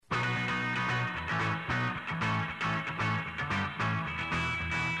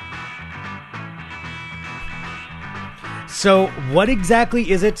So what exactly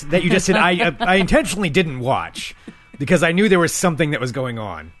is it that you just said? I intentionally didn't watch because I knew there was something that was going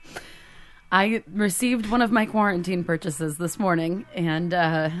on. I received one of my quarantine purchases this morning, and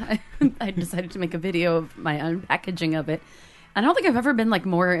I decided to make a video of my unpackaging of it. I don't think I've ever been like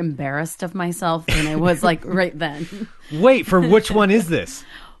more embarrassed of myself than I was like right then. Wait, for which one is this?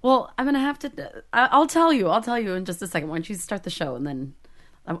 Well, I'm going to have to... I'll tell you in just a second. Why don't you start the show, and then...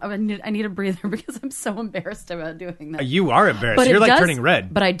 I need a breather because I'm so embarrassed about doing that. You are embarrassed. But you're like turning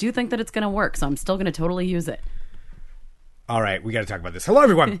red. But I do think that it's going to work, so I'm still going to totally use it. All right, we got to talk about this. Hello,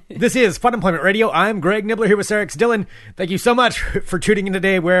 everyone. This is Fun Employment Radio. I'm Greg Nibbler here with Sarah X. Dillon. Thank you so much for tuning in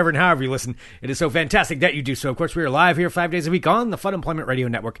today, wherever and however you listen. It is so fantastic that you do so. Of course, we are live here 5 days a week on the Fun Employment Radio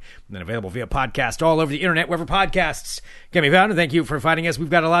Network, and then available via podcast all over the internet, wherever podcasts can be found. And thank you for finding us. We've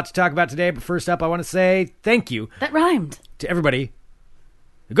got a lot to talk about today, but first up, I want to say thank you. That rhymed. To everybody.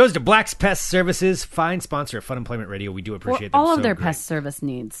 It goes to Black's Pest Services, fine sponsor of Fun Employment Radio. We do appreciate them all of so their great. Pest service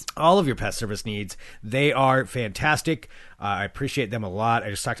needs. All of your pest service needs. They are fantastic. I appreciate them a lot. I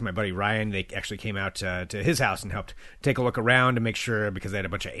just talked to my buddy Ryan. They actually came out to his house and helped take a look around to make sure, because they had a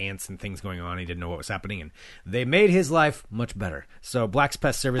bunch of ants and things going on. He didn't know what was happening, and they made his life much better. So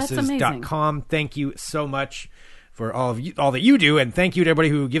blackspestservices.com. Thank you so much for all that you do, and thank you to everybody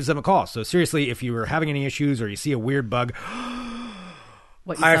who gives them a call. So seriously, if you are having any issues or you see a weird bug...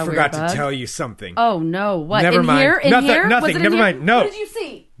 I forgot to tell you something. Oh, no. What? Never mind. Here? Nothing. Never mind. No. What did you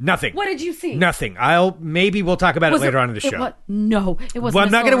see? Nothing. What did you see? Nothing. Maybe we'll talk about it later on in the show. No, it wasn't. Well,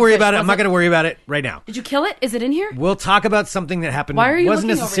 I'm not going to worry about it. I'm not going to worry about it right now. Did you kill it? Is it in here? We'll talk about something that happened. Why are you wasn't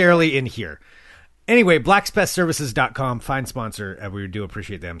looking necessarily in here. Anyway, blackspestservices.com, fine sponsor. We do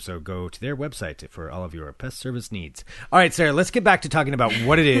appreciate them, so go to their website for all of your pest service needs. All right, Sarah, let's get back to talking about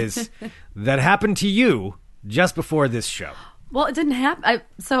what it is that happened to you just before this show. Well, it didn't happen.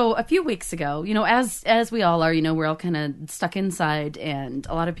 So a few weeks ago, as we all are, we're all kind of stuck inside, and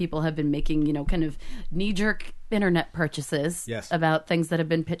a lot of people have been making, kind of knee-jerk internet purchases about things that have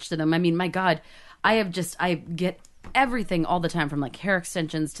been pitched to them. I mean, my God, I get everything all the time, from like hair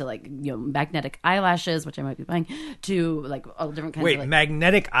extensions to like, magnetic eyelashes, which I might be buying, to like all different kinds of... Wait,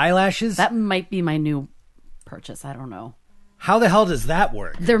 magnetic eyelashes? That might be my new purchase. I don't know. How the hell does that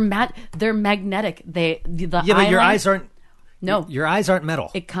work? They're magnetic. But your eyes aren't... No. Your eyes aren't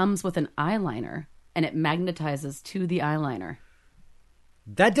metal. It comes with an eyeliner, and it magnetizes to the eyeliner.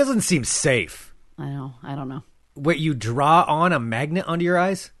 That doesn't seem safe. I know. I don't know. Wait, you draw on a magnet onto your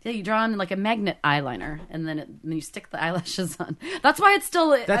eyes? Yeah, you draw on like a magnet eyeliner, and then you stick the eyelashes on. That's why it's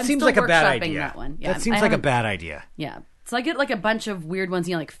still... That seems like a bad idea. That one. Yeah, that seems like a bad idea. Yeah. So I get like a bunch of weird ones,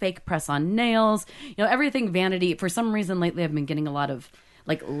 like fake press-on nails, everything vanity. For some reason lately I've been getting a lot of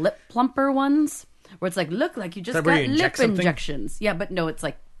like lip plumper ones. Where it's like, look, like you just got lip injections. Yeah, but no, it's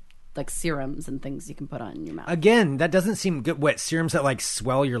like serums and things you can put on in your mouth. Again, that doesn't seem good. What, serums that like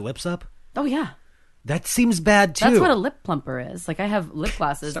swell your lips up? Oh, yeah. That seems bad, too. That's what a lip plumper is. Like, I have lip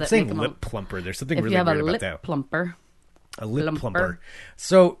glosses Stop that saying make them lip plumper. There's something if really you have weird a about lip that. Plumper. A lip plumper.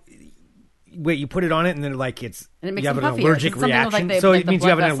 So, wait, you put it on it and then like and it makes you have an puffier. allergic reaction? So it means you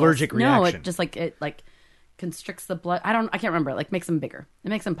have an allergic reaction. No, it just like, it like constricts the blood. I can't remember. It like makes them bigger. It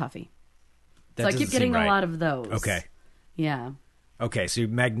makes them puffy. So I keep getting a lot of those. Okay. Yeah. Okay, so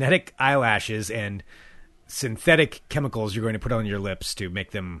magnetic eyelashes and synthetic chemicals you're going to put on your lips to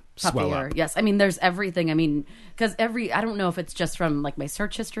make them swell up. Yes. I mean, there's everything. I mean, because I don't know if it's just from like my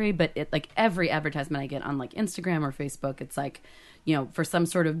search history, but it like every advertisement I get on like Instagram or Facebook, it's like, for some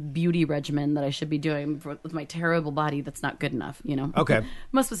sort of beauty regimen that I should be doing with my terrible body that's not good enough, Okay.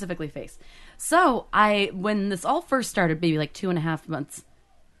 Most specifically face. So when this all first started, maybe like 2.5 months.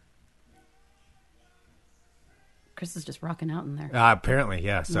 Chris is just rocking out in there. Apparently,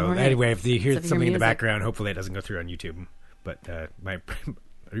 yeah. So anyway, if you hear something in the background, hopefully it doesn't go through on YouTube. But my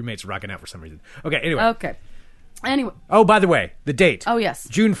roommate's rocking out for some reason. Okay, anyway. Okay. Anyway. Oh, by the way, the date. Oh, yes.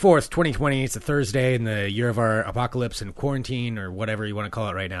 June 4th, 2020. It's a Thursday in the year of our apocalypse and quarantine, or whatever you want to call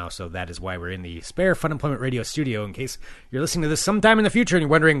it right now. So that is why we're in the spare Fun Employment Radio studio, in case you're listening to this sometime in the future and you're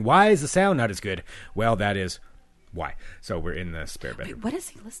wondering, why is the sound not as good? Well, that is why. So we're in the spare bedroom. Wait, what is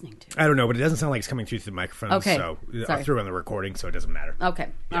he listening to? I don't know, but it doesn't sound like it's coming through the microphone. Okay. So Sorry. I threw on the recording, so it doesn't matter. Okay.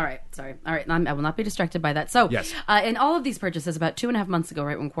 Yeah. All right. Sorry. All right. I will not be distracted by that. So, yes. In all of these purchases, about 2.5 months ago,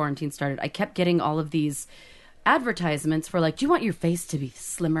 right when quarantine started, I kept getting all of these advertisements for like, do you want your face to be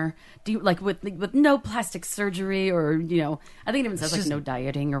slimmer? Do you like with no plastic surgery, or I think it even says like no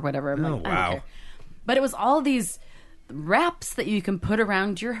dieting or whatever. I'm like, wow. I don't care. But it was all these wraps that you can put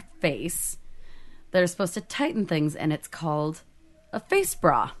around your face that are supposed to tighten things, and it's called a face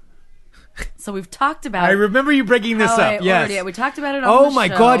bra. So we've talked about... I remember you breaking this up, yes. We talked about it on Oh the my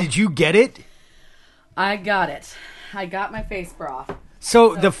show. God, did you get it? I got it. I got my face bra.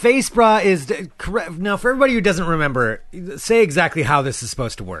 So the face bra is correct. Now, for everybody who doesn't remember, say exactly how this is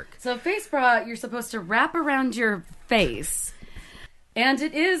supposed to work. So face bra, you're supposed to wrap around your face, and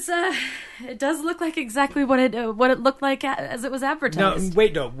it does look like exactly what it looked like as it was advertised. No,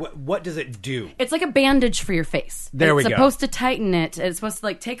 wait, no. What does it do? It's like a bandage for your face. It's supposed to tighten it. It's supposed to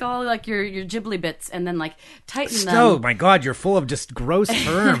like take all like your ghibli bits and then like tighten them. Oh my God, you're full of just gross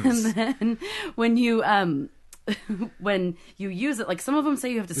terms. And then when you when you use it, like some of them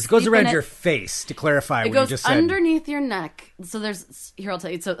say you have to. This goes around your face to clarify. It what goes you just said. underneath your neck. So I'll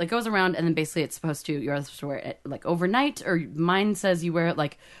tell you. So it goes around, and then basically you're supposed to wear it like overnight, or mine says you wear it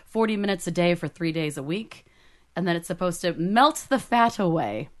like 40 minutes a day for 3 days a week, and then it's supposed to melt the fat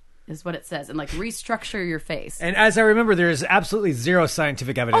away. Is what it says, and like restructure your face. And as I remember, there is absolutely zero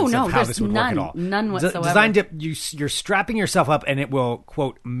scientific evidence of how this would work at all. None whatsoever. Designed to, you're strapping yourself up, and it will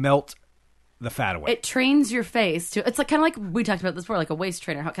quote melt the fat away. It trains your face to. It's like kind of like we talked about this before, like a waist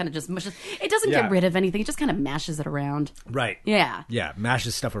trainer. How it kind of just mushes. It doesn't get rid of anything. It just kind of mashes it around. Right. Yeah. Yeah.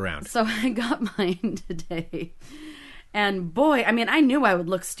 Mashes stuff around. So I got mine today, and boy, I mean, I knew I would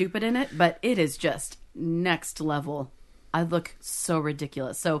look stupid in it, but it is just next level. I look so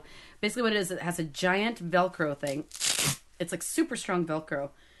ridiculous. So basically, what it is, it has a giant Velcro thing. It's like super strong Velcro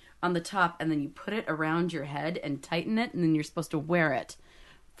on the top, and then you put it around your head and tighten it, and then you're supposed to wear it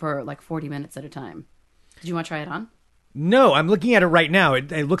for like 40 minutes at a time. Did you want to try it on? No, I'm looking at it right now.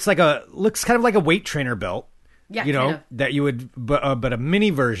 It looks kind of like a weight trainer belt. Yeah, you know, kind of. that you would, but a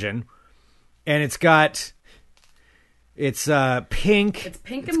mini version, and it's pink. It's pink and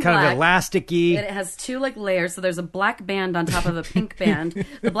black. It's kind of elasticy. And it has two like layers. So there's a black band on top of a pink band.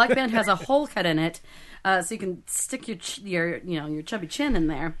 The black band has a hole cut in it, so you can stick your chubby chin in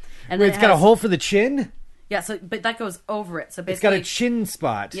there. And then it's got a hole for the chin. Yeah, but that goes over it. So basically, it's got a chin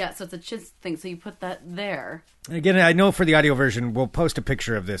spot. Yeah, so it's a chin thing. So you put that there. And again, I know for the audio version, we'll post a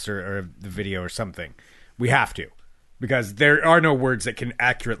picture of this or the video or something. We have to, because there are no words that can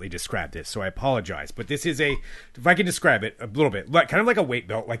accurately describe this. So I apologize, but this is if I can describe it a little bit, kind of like a weight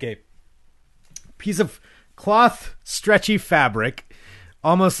belt, like a piece of cloth, stretchy fabric,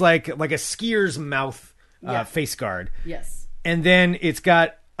 almost like a skier's mouth face guard. Yes, and then it's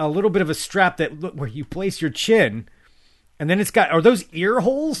got a little bit of a strap where you place your chin, and then are those ear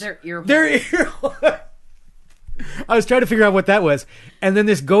holes? They're ear holes. They're ear holes. I was trying to figure out what that was. And then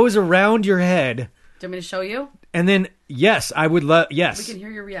this goes around your head. Do you want me to show you? And then, yes, I would love, yes. We can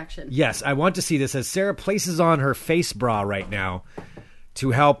hear your reaction. Yes, I want to see this as Sarah places on her face bra right now to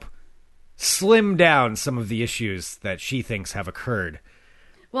help slim down some of the issues that she thinks have occurred.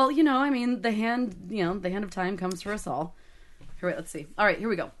 Well, I mean, the hand of time comes for us all. Here, wait, let's see. All right, here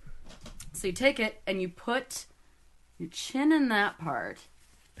we go. So you take it and you put your chin in that part,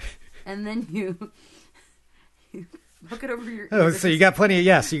 and then you hook it over your ear. Oh, so you got plenty of,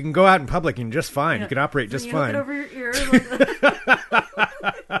 yes, you can go out in public and just fine. Yeah. You can operate just fine. Hook it over your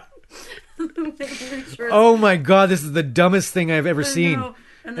ear. Oh my God, this is the dumbest thing I've ever seen.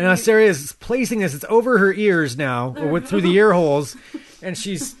 And now Sarah is placing this. It's over her ears now, through the ear holes, and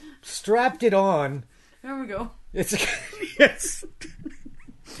she's strapped it on. There we go. It's yes.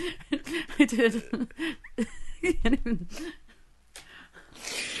 I did.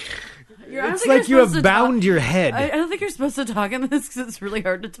 It's like you have bound your head. I don't think you're supposed to talk in this because it's really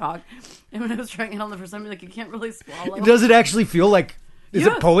hard to talk. And when I was trying it on the first time, you can't really swallow. Does it actually feel like? Is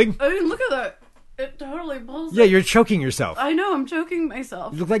it pulling? I mean, look at that. It totally pulls. Yeah, you're choking yourself. I know, I'm choking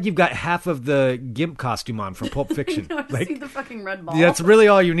myself. You look like you've got half of the GIMP costume on from Pulp Fiction. I just see the fucking red ball. That's really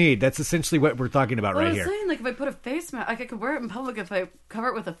all you need. That's essentially what we're talking about right here. I was saying, if I put a face mask, I could wear it in public if I cover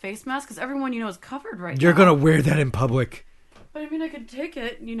it with a face mask, because everyone is covered right now. You're going to wear that in public. But I mean, I could take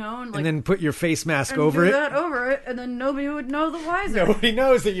it, and then put your face mask over it. That over it, and then nobody would know the wiser. Nobody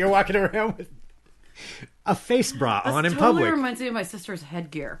knows that you're walking around with a face bra on in public. That totally reminds me of my sister's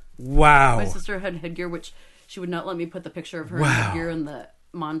headgear. Wow. My sister had headgear, which she would not let me put the picture of her in headgear in the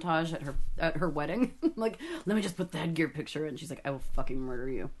montage at her wedding. Let me just put the headgear picture in. She's like, I will fucking murder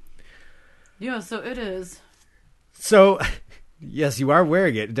you. Yeah, so it is. So, yes, you are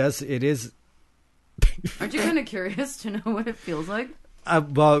wearing it. It is. Aren't you kind of curious to know what it feels like?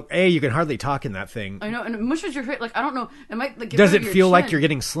 Well, you can hardly talk in that thing. I know, and it mushes your hair. I don't know. It might get Does it rid of feel your like chin. you're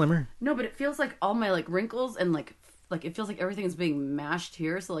getting slimmer? No, but it feels like all my wrinkles and it feels like everything is being mashed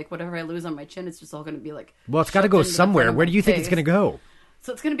here. So whatever I lose on my chin, it's just all going to be Well, it's got to go somewhere. Where do you think it's going to go?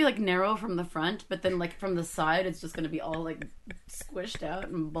 So it's going to be narrow from the front, but then from the side, it's just going to be all squished out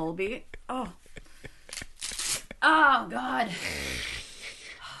and bulby. Oh God,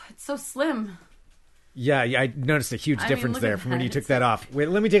 it's so slim. Yeah, I noticed a huge difference there from when you took that off. Wait,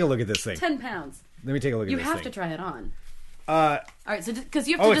 let me take a look at this thing. 10 pounds. Let me take a look at this this You have thing. to try it on. All right, so because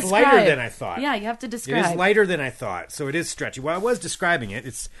you have to describe. Oh, it's lighter than I thought. Yeah, you have to describe. It is lighter than I thought, so it is stretchy. Well, I was describing it.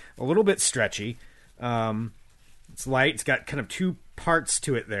 It's a little bit stretchy. It's light. It's got kind of two parts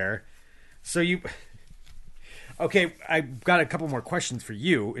to it there. So you... Okay, I've got a couple more questions for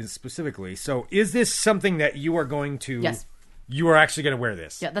you specifically. So is this something that you are going to... Yes. You are actually going to wear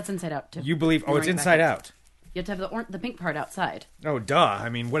this? Yeah, that's inside out, too. You believe... Oh, it's inside out. You have to have the pink part outside. Oh, duh. I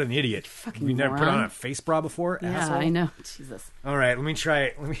mean, what an idiot. Fucking You never moron. put on a face bra before, Yeah, asshole? I know. Jesus. All right, let me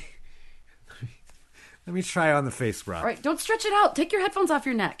try... Let me try on the face bra. All right, don't stretch it out. Take your headphones off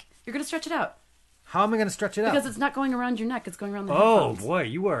your neck. You're going to stretch it out. How am I going to stretch it out? Because it's not going around your neck. It's going around the headphones. Oh, boy,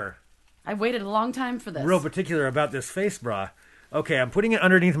 you are... I waited a long time for this. Real particular about this face bra. Okay, I'm putting it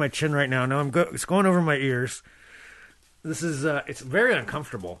underneath my chin right now. Now it's going over my ears. This is... it's very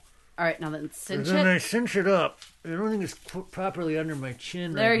uncomfortable. All right, now then cinch then it. I cinch it up. Everything is properly under my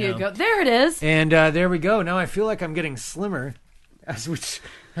chin There right now. you go. There it is. And there we go. Now I feel like I'm getting slimmer as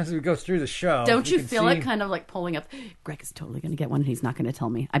we go through the show. Don't you feel it kind of like pulling up? Greg is totally going to get one and he's not going to tell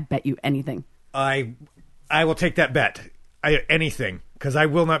me. I bet you anything. I will take that bet. Anything. Because I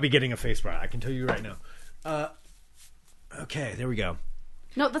will not be getting a face bra. I can tell you right now. Okay, there we go.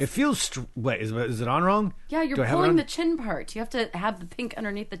 No, that's... It feels... Wait, is it on wrong? Yeah, you're pulling the chin part. You have to have the pink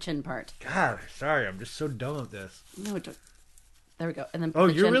underneath the chin part. God, sorry. I'm just so dumb at this. No, don't. There we go. And then oh,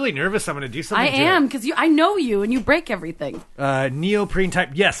 you're really nervous I'm going to do something I am, because I know you, and you break everything. Neoprene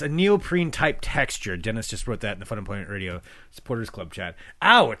type... Yes, a neoprene type texture. Dennis just wrote that in the Fun Employment Radio Supporters Club chat.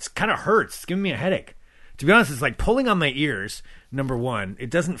 Ow, it kind of hurts. It's giving me a headache. To be honest, it's like pulling on my ears, number one.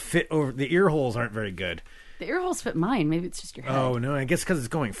 It doesn't fit over... The ear holes aren't very good. The ear holes fit mine. Maybe it's just your head. Oh, no, I guess because it's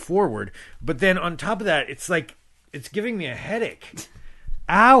going forward. But then on top of that, it's like... It's giving me a headache.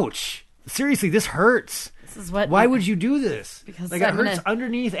 Ouch. Seriously, this hurts. This is what... Why would you do this? Because like, it hurts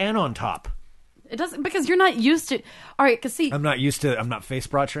underneath and on top. It doesn't... Because you're not used to... All right, because see... I'm not face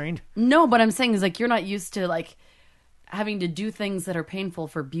bra trained? No, what I'm saying is, like, you're not used to, like, having to do things that are painful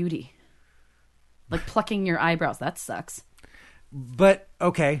for beauty. Like plucking your eyebrows. That sucks. But,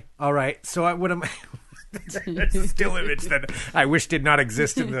 okay, all right. So what am I... That's a still image that I wish did not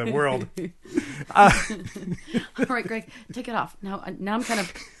exist in the world. All right, Greg, take it off. Now I'm kind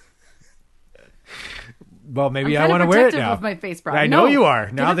of... Well, maybe I want to wear it now. Of my face bra. I know you are.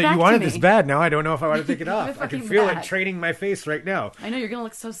 Now that you wanted me. this bad, now I don't know if I want to take it off. I can feel back. it training my face right now. I know, you're going to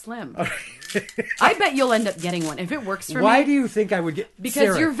look so slim. I bet you'll end up getting one. If it works for me. Why do you think I would get... Because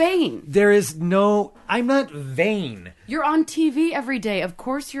Sarah, you're vain. There is no... I'm not vain. You're on TV every day. Of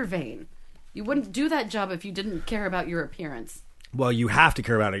course you're vain. You wouldn't do that job if you didn't care about your appearance. Well, you have to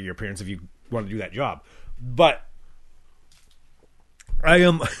care about your appearance if you want to do that job. But I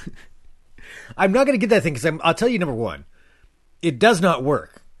am... I'm not going to get that thing because I'll tell you, number one, it does not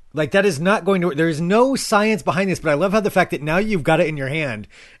work. Like, that is not going to work. There is no science behind this, but I love how the fact that now you've got it in your hand,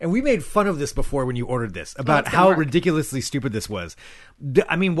 and we made fun of this before when you ordered this, about how ridiculously stupid this was.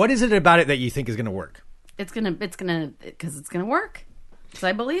 I mean, what is it about it that you think is going to work? Because it's going to work. Because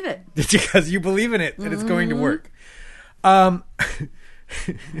I believe it. It's because you believe in it, that it's going to work.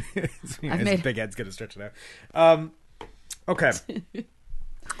 His big head's going to stretch it out. Okay.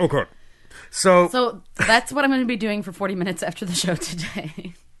 Okay. So that's what I'm going to be doing for 40 minutes after the show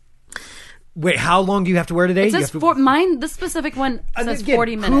today. Wait, how long do you have to wear today? It says mine, this specific one says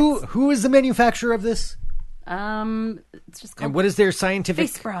 40 minutes. Who is the manufacturer of this? It's just called... And what is their scientific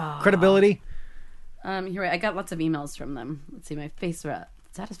face bra credibility? Here, I got lots of emails from them. Let's see, my face bra.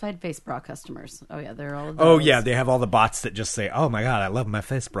 Satisfied face bra customers. Oh, yeah, they're all of those. Oh, yeah, they have all the bots that just say, oh, my God, I love my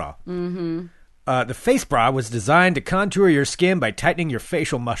face bra. Mm-hmm. The face bra was designed to contour your skin by tightening your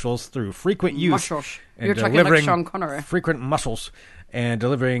facial muscles through frequent use. You're talking like Sean Connery. Frequent muscles and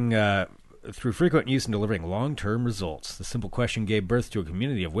delivering through frequent use and delivering long-term results. The simple question gave birth to a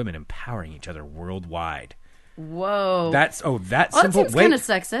community of women empowering each other worldwide. Whoa. That simple. That seems kind of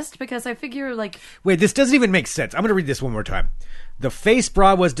sexist because I figure like... Wait, this doesn't even make sense. I'm going to read this one more time. The face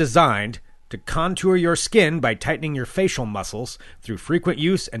bra was designed to contour your skin by tightening your facial muscles through frequent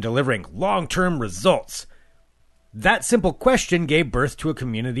use and delivering long-term results. That simple question gave birth to a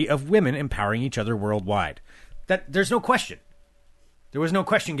community of women empowering each other worldwide. There's no question. There was no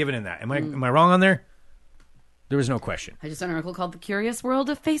question given in that. Am I wrong on there? There was no question. I just read an article called The Curious World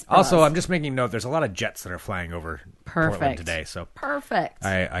of Face Bras. Also, I'm just making note, there's a lot of jets that are flying over Portland today. So perfect.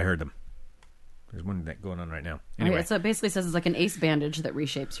 I heard them. There's one going on right now. Anyway. Okay, so it basically says it's like an ace bandage that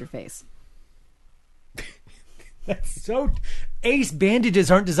reshapes your face. That's so... Ace bandages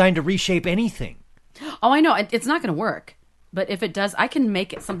aren't designed to reshape anything. Oh, I know. It's not going to work. But if it does, I can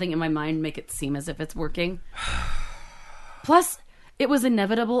make it something in my mind, make it seem as if it's working. Plus, It was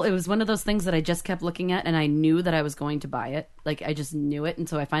inevitable. It was one of those things that I just kept looking at, and I knew that I was going to buy it. Like, I just knew it. And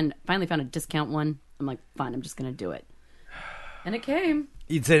so I finally found a discount one. I'm like, fine, I'm just going to do it. And it came.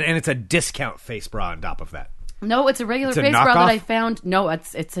 It's a discount face bra on top of that. No, it's a regular face bra that I found. No,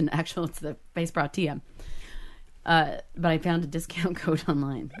 it's the face bra TM. But I found a discount code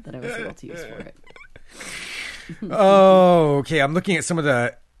online that I was able to use for it. Oh, okay. I'm looking at some of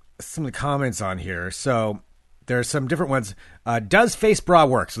the comments on here. So there are some different ones. Does face bra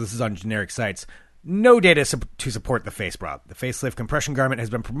work? So this is on generic sites. No data to support the face bra. The facelift compression garment has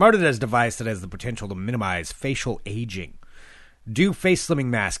been promoted as a device that has the potential to minimize facial aging. Do face slimming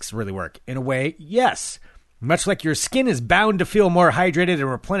masks really work? In a way, yes. Much like your skin is bound to feel more hydrated and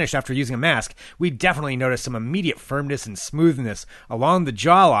replenished after using a mask, we definitely notice some immediate firmness and smoothness along the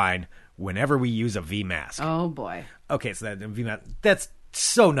jawline whenever we use a V mask. Oh, boy. Okay, so that V mask, that's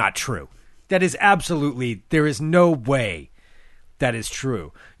so not true. That is absolutely, there is no way that is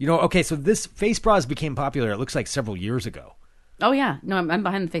true. You know, okay, so this face bras became popular, it looks like several years ago. Oh, yeah. No, I'm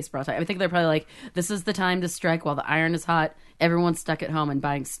behind the face bra. I think they're probably like, this is the time to strike while the iron is hot. Everyone's stuck at home and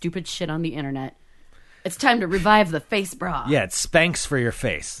buying stupid shit on the internet. It's time to revive the face bra. Yeah, it's Spanx for your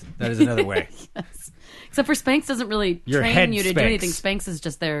face. That is another way. Yes. Except for Spanx doesn't really your train you to Spanx. do anything. Spanx is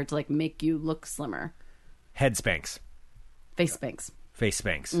just there to like make you look slimmer. Head Spanx. Face Spanx. Face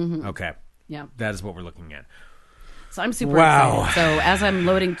Spanx. Mm-hmm. Okay. Yeah. That is what we're looking at. So I'm super excited. So as I'm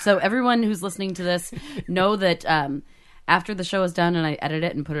loading, so everyone who's listening to this, know that after the show is done and I edit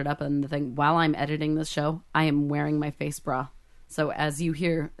it and put it up on the thing, while I'm editing this show, I am wearing my face bra. So as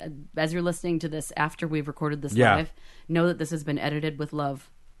you're listening to this after we've recorded this live, know that this has been edited with love.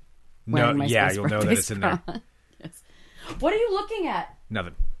 You'll know that it's in there. Yes. What are you looking at?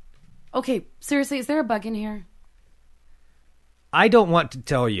 Nothing. Okay, seriously, is there a bug in here? I don't want to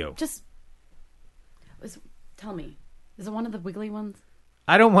tell you. Just tell me. Is it one of the wiggly ones?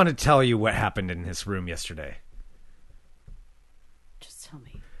 I don't want to tell you what happened in his room yesterday. Just tell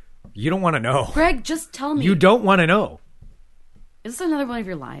me. You don't want to know. Greg, just tell me. You don't want to know. Is this another one of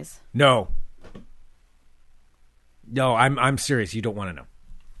your lies? No. No, I'm serious. You don't want to know.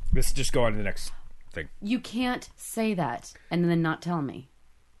 Let's just go on to the next thing. You can't say that and then not tell me.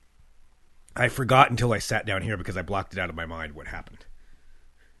 I forgot until I sat down here because I blocked it out of my mind what happened.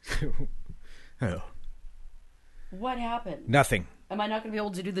 Oh. What happened? Nothing. Am I not going to be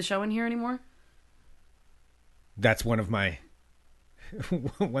able to do the show in here anymore? That's one of my...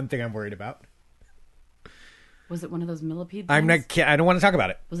 one thing I'm worried about. Was it one of those millipede things? I don't want to talk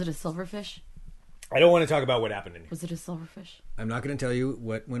about it. Was it a silverfish? I don't want to talk about what happened in here. Was it a silverfish? I'm not going to tell you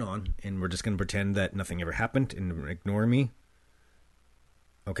what went on, and we're just going to pretend that nothing ever happened and ignore me.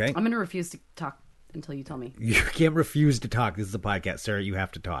 Okay? I'm going to refuse to talk until you tell me. You can't refuse to talk. This is a podcast. Sarah, you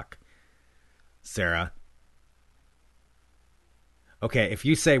have to talk. Sarah. Okay, if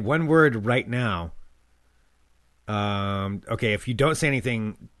you say one word right now... okay, if you don't say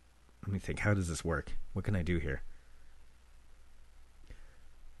anything... Let me think. How does this work? What can I do here?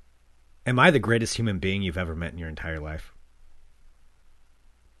 Am I the greatest human being you've ever met in your entire life?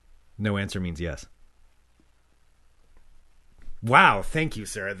 No answer means yes. Wow, thank you,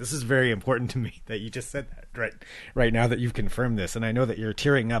 Sarah. This is very important to me that you just said that right now that you've confirmed this. And I know that you're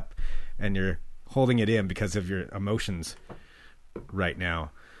tearing up and you're holding it in because of your emotions right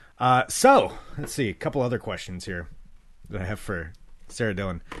now. So, let's see. A couple other questions here that I have for Sarah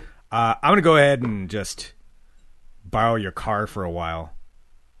Dillon. I'm going to go ahead and just borrow your car for a while.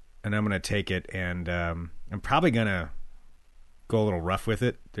 And I'm going to take it, and I'm probably going to go a little rough with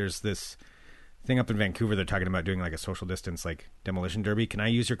it. There's this thing up in Vancouver. They're talking about doing like a social distance, like demolition derby. Can I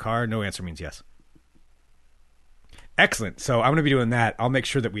use your car? No answer means yes. Excellent. So I'm going to be doing that. I'll make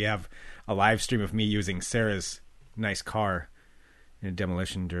sure that we have a live stream of me using Sarah's nice car in a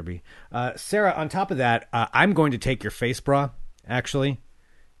demolition derby. Sarah, on top of that, I'm going to take your face bra, actually.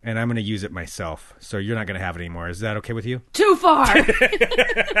 And I'm going to use it myself. So you're not going to have it anymore. Is that okay with you? Too far!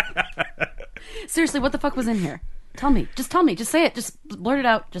 Seriously, what the fuck was in here? Tell me. Just tell me. Just say it. Just blurt it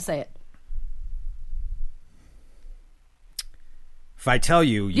out. Just say it. If I tell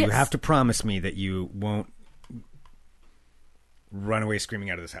you, you have to promise me that you won't run away screaming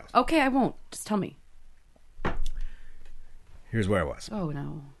out of this house. Okay, I won't. Just tell me. Here's where I was. Oh,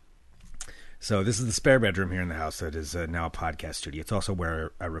 no. So this is the spare bedroom here in the house that is now a podcast studio. It's also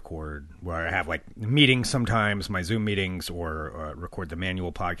where I record, where I have like meetings sometimes, my Zoom meetings, or record the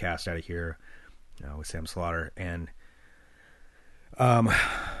manual podcast out of here with Sam Slaughter. And I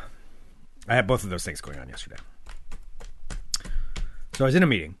had both of those things going on yesterday. So I was in a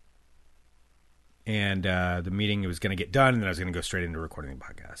meeting, and the meeting was going to get done, and then I was going to go straight into recording the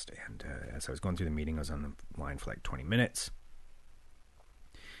podcast. And as I was going through the meeting, I was on the line for like 20 minutes.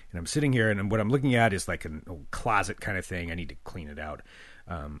 And I'm sitting here, and what I'm looking at is like a closet kind of thing. I need to clean it out.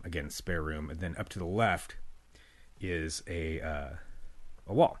 Again, spare room. And then up to the left is a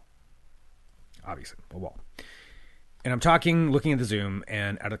wall. Obviously, a wall. And I'm talking, looking at the Zoom,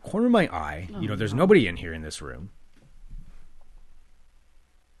 and out of the corner of my eye, there's nobody in here in this room.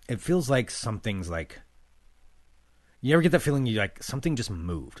 It feels like something's like... You ever get that feeling something just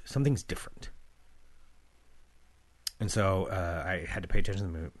moved? Something's different. And so I had to pay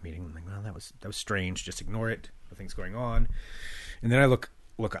attention to the meeting. I'm like, well, that was strange. Just ignore it. Nothing's going on. And then I look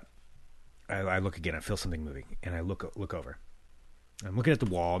up. I look again. I feel something moving. And I look over. I'm looking at the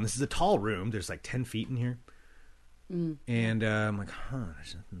wall. And this is a tall room. There's like 10 feet in here. And I'm like,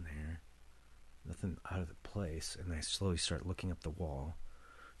 there's nothing there. Nothing out of the place. And I slowly start looking up the wall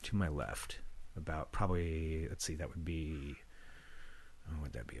to my left. About probably, let's see, that would be, what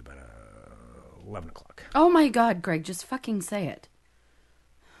would that be? About 11 o'clock. Oh my God, Greg, just fucking say it.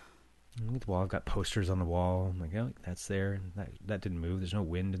 Look at the wall. I've got posters on the wall. I'm like, oh, that's there. That didn't move. There's no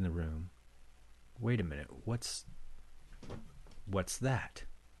wind in the room. Wait a minute. What's that?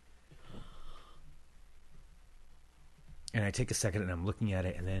 And I take a second and I'm looking at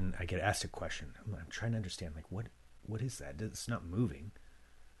it, and then I get asked a question. I'm trying to understand, like, what is that? It's not moving.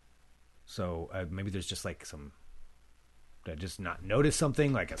 So maybe there's just like did I just not notice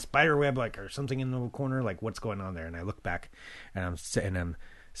something, like a spider web, like, or something in the corner, like what's going on there? And I look back, and I'm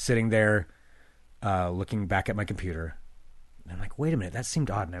sitting there, looking back at my computer, and I'm like, wait a minute, that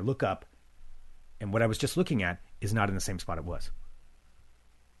seemed odd. And I look up, and what I was just looking at is not in the same spot it was.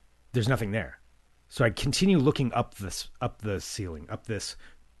 There's nothing there. So I continue looking up the ceiling, up this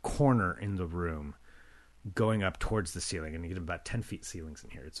corner in the room, going up towards the ceiling, and you get about 10 feet ceilings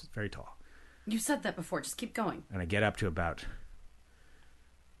in here. It's very tall. You said that before. Just keep going. And I get up to about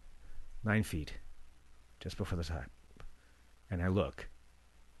 9 feet, just before the top, and I look,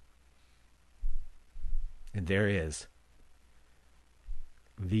 and there is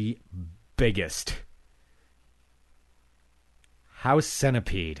the biggest house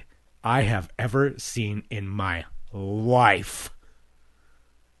centipede I have ever seen in my life.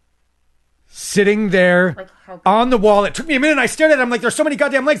 Sitting there on the wall. It took me a minute. I stared at it. I'm like, there's so many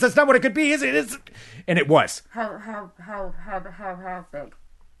goddamn legs. That's not what it could be, is it? And it was. How big?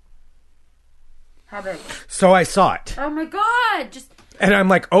 How big? So I saw it. Oh my God. And I'm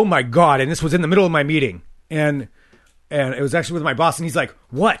like, oh my God. And this was in the middle of my meeting. And it was actually with my boss. And he's like,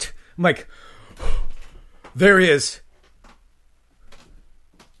 what? I'm like, there is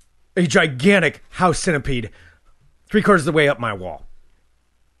a gigantic house centipede 3/4 of the way up my wall.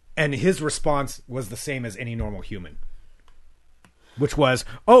 And his response was the same as any normal human, which was,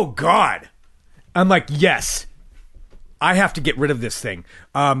 oh God. I'm like, yes, I have to get rid of this thing.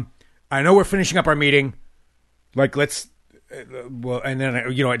 I know we're finishing up our meeting. Like, let's, and then,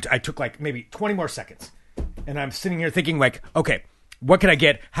 I took like maybe 20 more seconds, and I'm sitting here thinking like, okay, what can I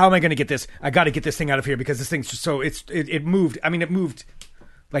get? How am I going to get this? I got to get this thing out of here because this thing's just so, it moved. I mean, it moved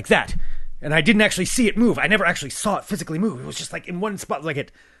like that. And I didn't actually see it move. I never actually saw it physically move. It was just like in one spot, like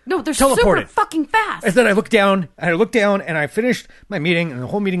it they're teleported. Super fucking fast. And then I looked down, and I finished my meeting, and the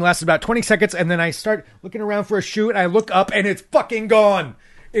whole meeting lasted about 20 seconds, and then I start looking around for a shoe, and I look up, and it's fucking gone.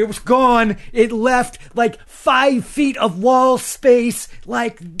 It was gone. It left like 5 feet of wall space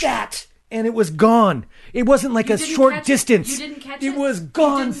like that, and it was gone. It wasn't like a short distance. You didn't catch it? It was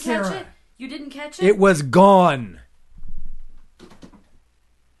gone, Sarah. You didn't catch it? It was gone.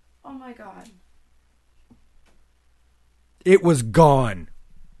 Oh my God. It was gone.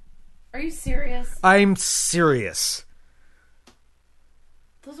 Are you serious? I'm serious.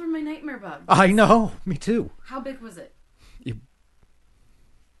 Those were my nightmare bugs. I know. Me too. How big was it?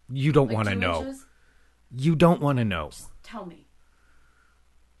 You don't want to know. Inches? You don't want to know. Just tell me.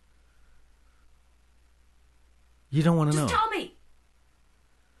 You don't want to know. Just tell me.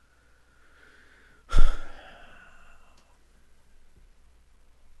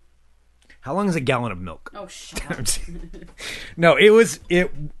 How long is a gallon of milk? Oh, shut up. No,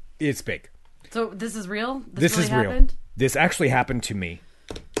 it's big. So this is real? This really is happened? real. This actually happened to me.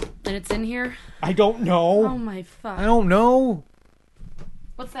 And it's in here? I don't know. Oh my fuck. I don't know.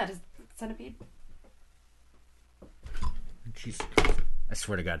 What's that? Is it centipede? Jeez. I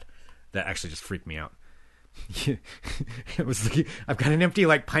swear to God, that actually just freaked me out. It was like, I've got an empty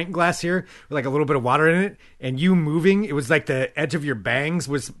like pint glass here with like a little bit of water in it, and you moving, it was like the edge of your bangs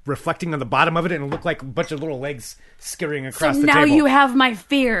was reflecting on the bottom of it, and it looked like a bunch of little legs scurrying across the table. So now you have my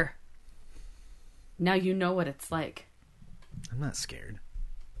fear. Now you know what it's like. I'm not scared.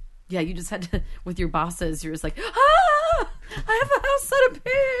 Yeah, you just had to, with your bosses, you're just like, I have a house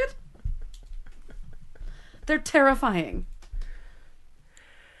centipede. They're terrifying.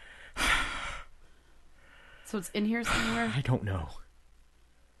 So it's in here somewhere? I don't know.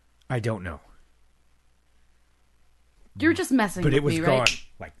 You're just messing with me, right? But it was gone.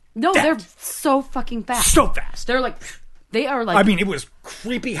 Like, no, that. they're so fucking fast. So fast. They are like... I mean, it was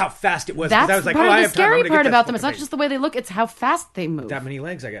creepy how fast it was. That's I was like, part of I the have time. scary part about them. Thing. It's not just the way they look, it's how fast they move. That many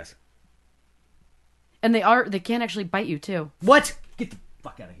legs, I guess. And they can't actually bite you, too. What? Get the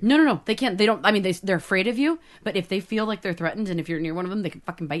fuck out of here. No. They can't. They don't. I mean, they're afraid of you, but if they feel like they're threatened and if you're near one of them, they can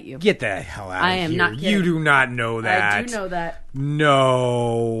fucking bite you. Get the hell out of here. I am not kidding. You do not know that. I do know that.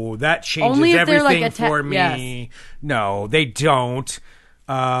 No. That changes Only if everything like for me. Yes. No, they don't.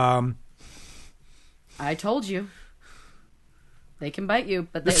 I told you. They can bite you,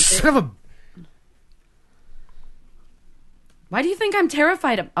 but they... Son of a... Why do you think I'm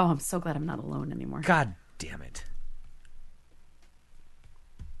terrified of... Oh, I'm so glad I'm not alone anymore. God damn it.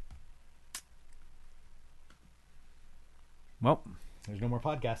 Well, there's no more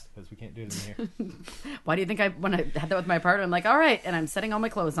podcast because we can't do it in here. Why do you think when I had that with my partner, I'm like, all right, and I'm setting all my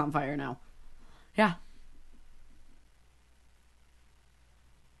clothes on fire now. Yeah.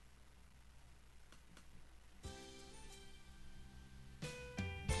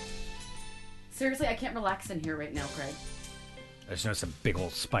 Seriously, I can't relax in here right now, Craig. I just noticed a big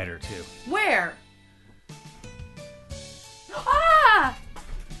old spider, too. Where? Ah!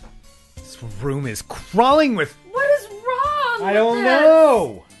 This room is crawling with... What is wrong I don't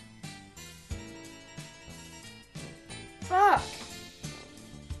know! Fuck.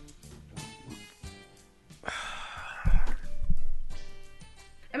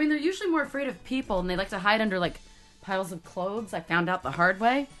 I mean, they're usually more afraid of people, and they like to hide under, like, piles of clothes. I found out the hard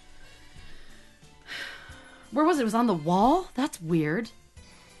way. Where was it? It was on the wall? That's weird.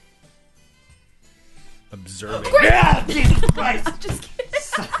 Observing. Yeah, Jesus Christ! I'm just kidding.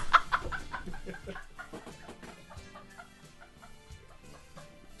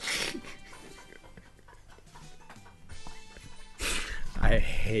 I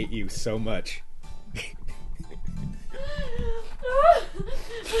hate you so much.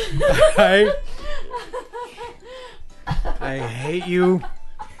 I hate you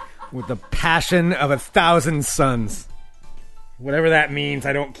with the passion of 1,000 suns. Whatever that means,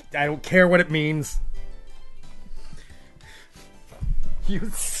 I don't care what it means. You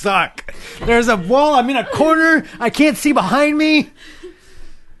suck. There's a wall, I'm in a corner, I can't see behind me.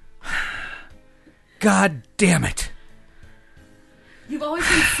 God damn it. You've always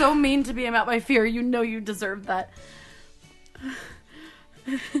been so mean to me about my fear. You know you deserve that.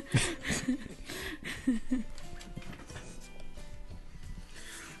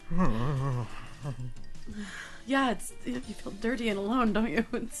 Yeah, you feel dirty and alone, don't you?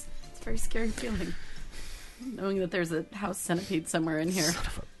 It's a very scary feeling. Knowing that there's a house centipede somewhere in here. Son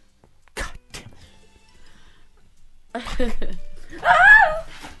of a... God damn it. Ah!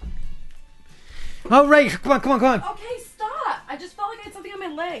 All right, come on. Okay, stop! I just felt like I had something on my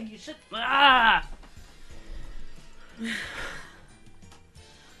leg. You should... Ah!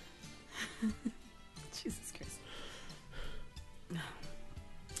 Jesus Christ.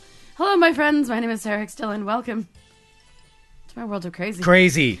 Hello, my friends. My name is Sarah Dillon. Welcome to my world of crazy.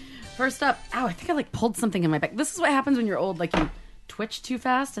 Crazy. First up, ow, I think I like pulled something in my back. This is what happens when you're old. Like you twitch too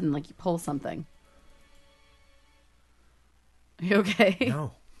fast and like you pull something. Are you okay?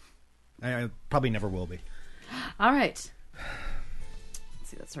 No. I probably never will be. All right. Let's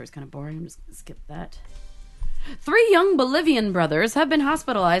see, that story's kind of boring. I'm just going to skip that. 3 young Bolivian brothers have been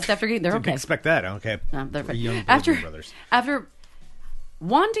hospitalized after getting... They're okay. Expect that. Okay. No, they're fine. 3 young Bolivian brothers. After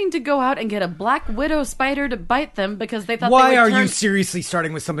wanting to go out and get a black widow spider to bite them because they thought Why they would are you seriously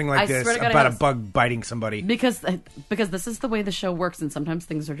starting with something like this about a bug biting somebody? Because this is the way the show works, and sometimes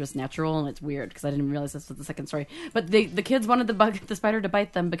things are just natural, and it's weird because I didn't realize this was the second story. But the kids wanted the spider to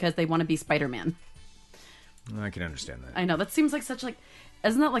bite them because they want to be Spider-Man. I can understand that. I know, that seems like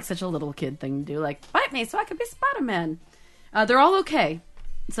isn't that like such a little kid thing to do? Like, bite me so I can be Spider-Man. They're all okay.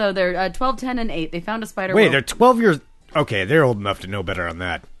 So they're 12, 10, and 8. They found a spider. Wait, they're 12 years... Okay, they're old enough to know better on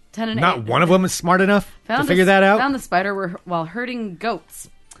that. 10 and 8. Not one of them is smart enough to figure that out? Found the spider while herding goats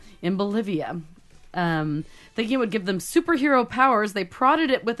in Bolivia. Thinking it would give them superhero powers, they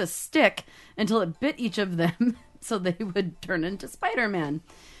prodded it with a stick until it bit each of them so they would turn into Spider-Man.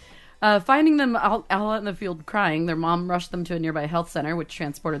 Finding them all out in the field crying, their mom rushed them to a nearby health center, which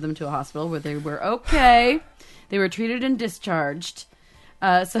transported them to a hospital where they were okay. They were treated and discharged.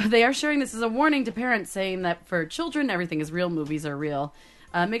 So they are sharing this as a warning to parents, saying that for children, everything is real, movies are real.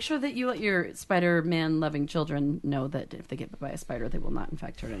 Make sure that you let your Spider-Man loving children know that if they get bit by a spider, they will not, in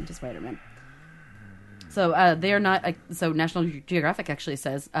fact, turn into Spider-Man. So they are not. So National Geographic actually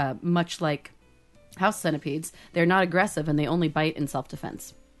says, much like house centipedes, they're not aggressive and they only bite in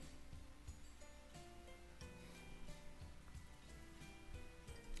self-defense.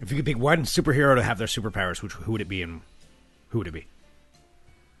 If you could pick one superhero to have their superpowers, who would it be and who would it be?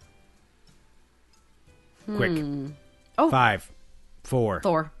 Quick. Oh. 5, 4.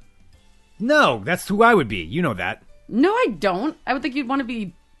 Thor. No, that's who I would be. You know that. No, I don't. I would think you'd want to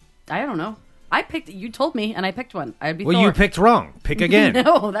be... I don't know. You told me, and I picked one. I'd be Thor. Well, you picked wrong. Pick again.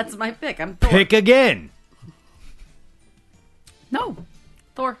 No, that's my pick. I'm Thor. Pick again. No.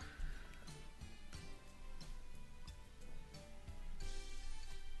 Thor.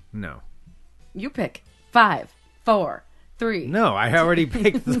 No. You pick. 5, 4, 3. No, I already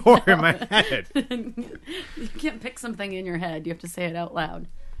picked Thor in my head. You can't pick something in your head. You have to say it out loud.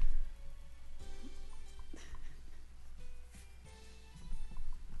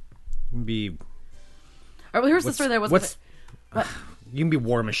 Be. All right, well, here's the story. What? You can be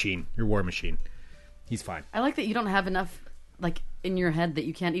War Machine. You're War Machine. He's fine. I like that you don't have enough, like, in your head that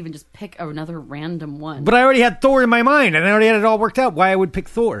you can't even just pick another random one. But I already had Thor in my mind, and I already had it all worked out. Why I would pick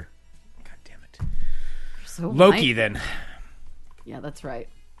Thor? God damn it. So Loki, then. Yeah, that's right.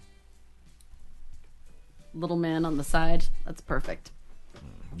 Little man on the side. That's perfect.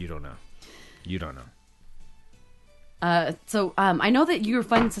 You don't know. You don't know. So I know that you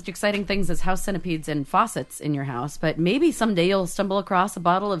find such exciting things as house centipedes and faucets in your house, but maybe someday you'll stumble across a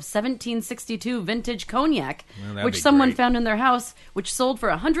bottle of 1762 vintage cognac, which someone found in their house, which sold for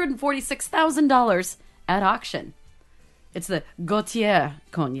 $146,000 at auction. It's the Gautier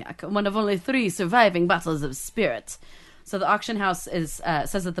cognac, one of only 3 surviving bottles of spirit. So the auction house says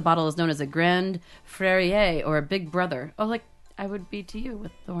that the bottle is known as a Grand Frère, or a big brother. Oh, like I would be to you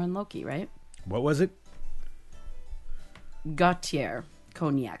with Thor and Loki, right? What was it? Gautier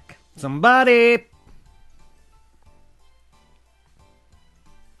cognac. Somebody.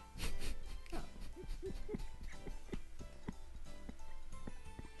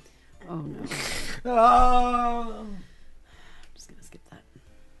 Oh no. Oh. I'm just gonna skip that.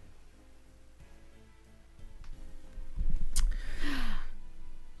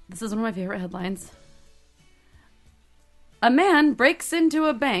 This is one of my favorite headlines. A man breaks into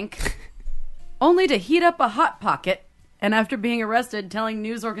a bank only to heat up a Hot Pocket, and after being arrested, telling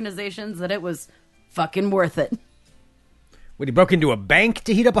news organizations that it was fucking worth it. Wait, he broke into a bank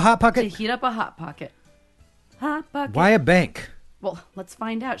to heat up a Hot Pocket? To heat up a Hot Pocket. Hot Pocket. Why a bank? Well, let's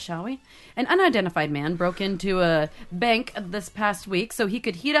find out, shall we? An unidentified man broke into a bank this past week so he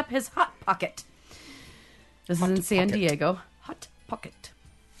could heat up his Hot Pocket. This is in San Diego. Hot Pocket.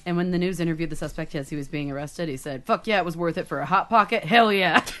 And when the news interviewed the suspect as he was being arrested, he said, "Fuck yeah, it was worth it for a Hot Pocket. Hell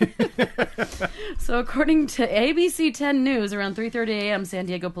yeah." So according to ABC 10 News, around 3:30 a.m., San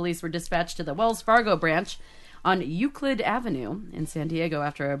Diego police were dispatched to the Wells Fargo branch on Euclid Avenue in San Diego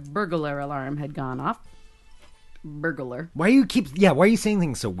after a burglar alarm had gone off. Burglar. Why are you saying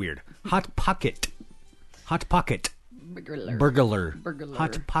things so weird? Hot Pocket. Hot Pocket. Burglar.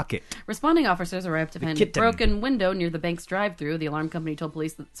 Hot Pocket. Responding officers arrived to find a broken window near the bank's drive-thru. The alarm company told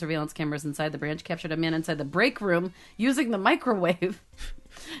police that surveillance cameras inside the branch captured a man inside the break room using the microwave.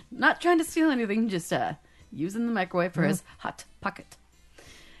 Not trying to steal anything, just using the microwave for his Hot Pocket.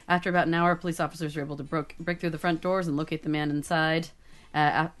 After about an hour, police officers were able to break through the front doors and locate the man inside.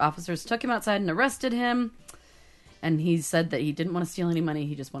 Officers took him outside and arrested him. And he said that he didn't want to steal any money.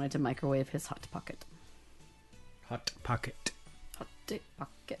 He just wanted to microwave his Hot Pocket. Hot Pocket. Hot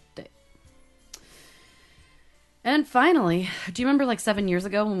Pocket. And finally, do you remember like 7 years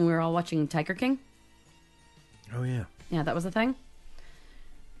ago when we were all watching Tiger King? Oh, yeah. Yeah, that was a thing.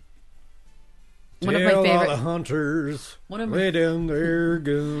 One of my favorite all the hunters lay down their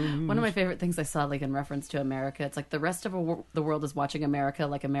guns. One of my favorite things I saw, like in reference to America, it's like the rest of the world is watching America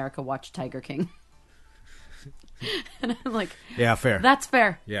like America watched Tiger King. And I'm like, yeah, fair. That's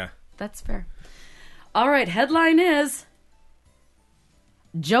fair. Yeah. That's fair. All right, headline is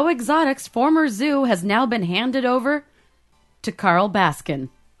Joe Exotic's former zoo has now been handed over to Carole Baskin.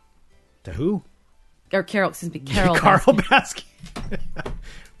 To who? Or Carole Carole Baskin.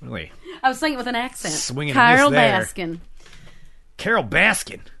 Really? I was saying it with an accent. Swinging Carole there. Baskin. Carole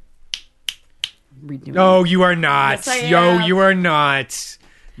Baskin. Redoing no, you are not. Yes, I Yo, am. you are not.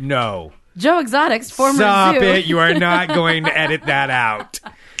 No. Joe Exotic's former Stop zoo. it. You are not going to edit that out.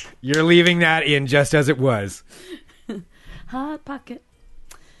 You're leaving that in just as it was. Hot Pocket.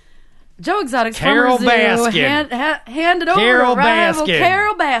 Joe Exotic's Carole former Baskin. zoo handed over Carole to rival Baskin.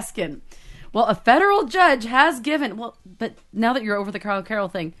 Carole Baskin. Well, a federal judge has given... Well, but now that you're over the Carole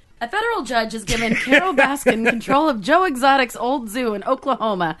thing, a federal judge has given Carole Baskin control of Joe Exotic's old zoo in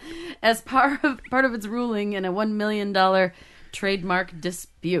Oklahoma as part of its ruling in a $1 million trademark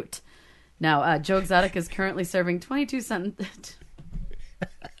dispute. Now, Joe Exotic is currently serving 22 sentences.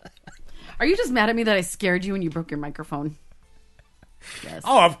 Are you just mad at me that I scared you when you broke your microphone? Yes.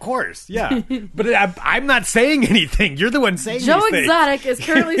 Oh, of course, yeah. But I'm not saying anything. You're the one saying Joe these things. Exotic is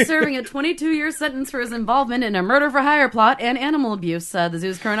currently serving a 22-year sentence for his involvement in a murder-for-hire plot and animal abuse. The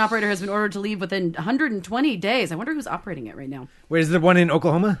zoo's current operator has been ordered to leave within 120 days. I wonder who's operating it right now. Wait, is the one in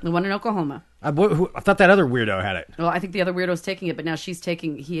Oklahoma? The one in Oklahoma. I thought that other weirdo had it. Well, I think the other weirdo's taking it, but now she's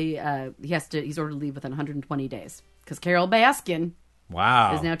taking. He's ordered to leave within 120 days because Carole Baskin.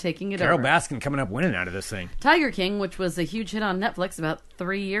 Wow. Is now taking it Carole over. Baskin coming up winning out of this thing. Tiger King, which was a huge hit on Netflix about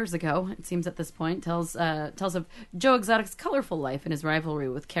 3 years ago, it seems at this point, tells of Joe Exotic's colorful life and his rivalry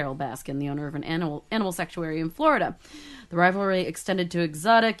with Carole Baskin, the owner of an animal sanctuary in Florida. The rivalry extended to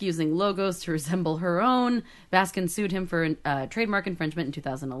Exotic, using logos to resemble her own. Baskin sued him for trademark infringement in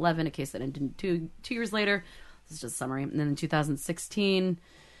 2011, a case that ended two years later. This is just a summary. And then in 2016,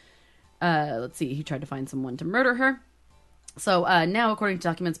 he tried to find someone to murder her. So now, according to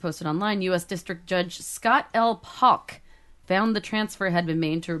documents posted online, U.S. District Judge Scott L. Polk found the transfer had been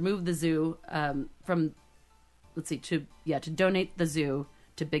made to remove the zoo to donate the zoo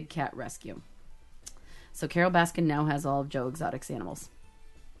to Big Cat Rescue. So Carole Baskin now has all of Joe Exotic's animals.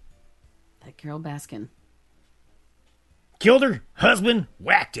 That Carole Baskin. Killed her husband,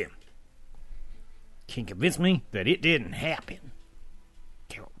 whacked him. Can't convince me that it didn't happen.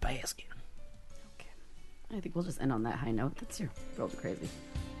 Carole Baskin. I think we'll just end on that high note. That's your world crazy.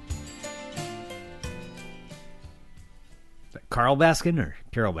 Is that Carole Baskin or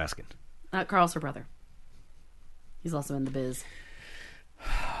Carole Baskin? Carl's her brother. He's also in the biz.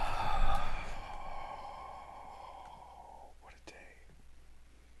 What a day.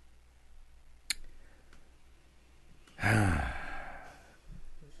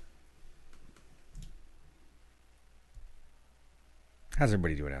 How's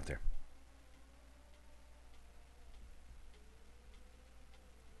everybody doing out there?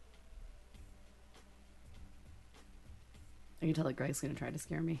 I can tell that Greg's going to try to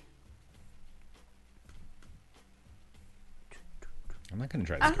scare me. I'm not going to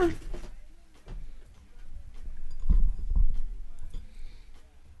try to scare you.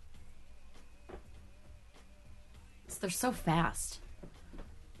 They're so fast.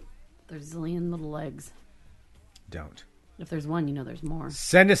 There's a zillion little legs. Don't. If there's one, you know there's more.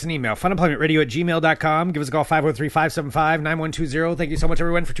 Send us an email, funemploymentradio@gmail.com. Give us a call, 503-575-9120. Thank you so much,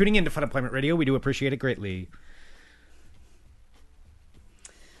 everyone, for tuning in to Fun Employment Radio. We do appreciate it greatly.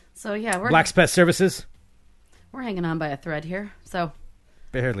 So, yeah, we're... Black's Pest Services. We're hanging on by a thread here, so...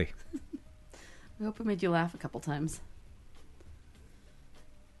 Barely. We hope we made you laugh a couple times.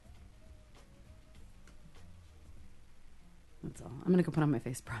 That's all. I'm going to go put on my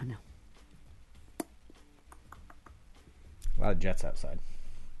face bra now. A lot of jets outside.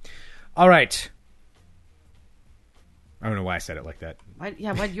 All right. I don't know why I said it like that. Why you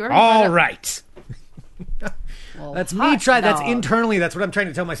already All right. Well, that's me trying. That's internally. That's what I'm trying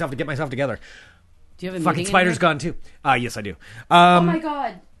to tell myself to get myself together. Do you have a fucking spider's gone too? Yes, I do. Oh my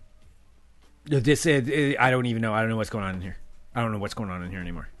god. This I don't even know. I don't know what's going on in here. I don't know what's going on in here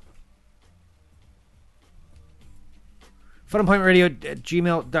anymore.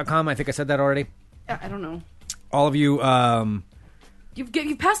 funemploymentradio@gmail.com. I think I said that already. Yeah, I don't know. All of you.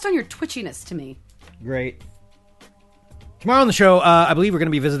 You've passed on your twitchiness to me. Great. Tomorrow on the show, I believe we're going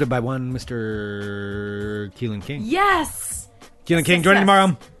to be visited by one Mr. Keelan King. Yes! Keelan King joining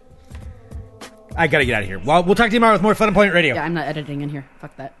tomorrow. I got to get out of here. Well, we'll talk to you tomorrow with more Fun Employment Radio. Yeah, I'm not editing in here.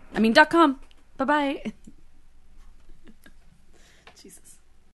 Fuck that. .com. Bye-bye.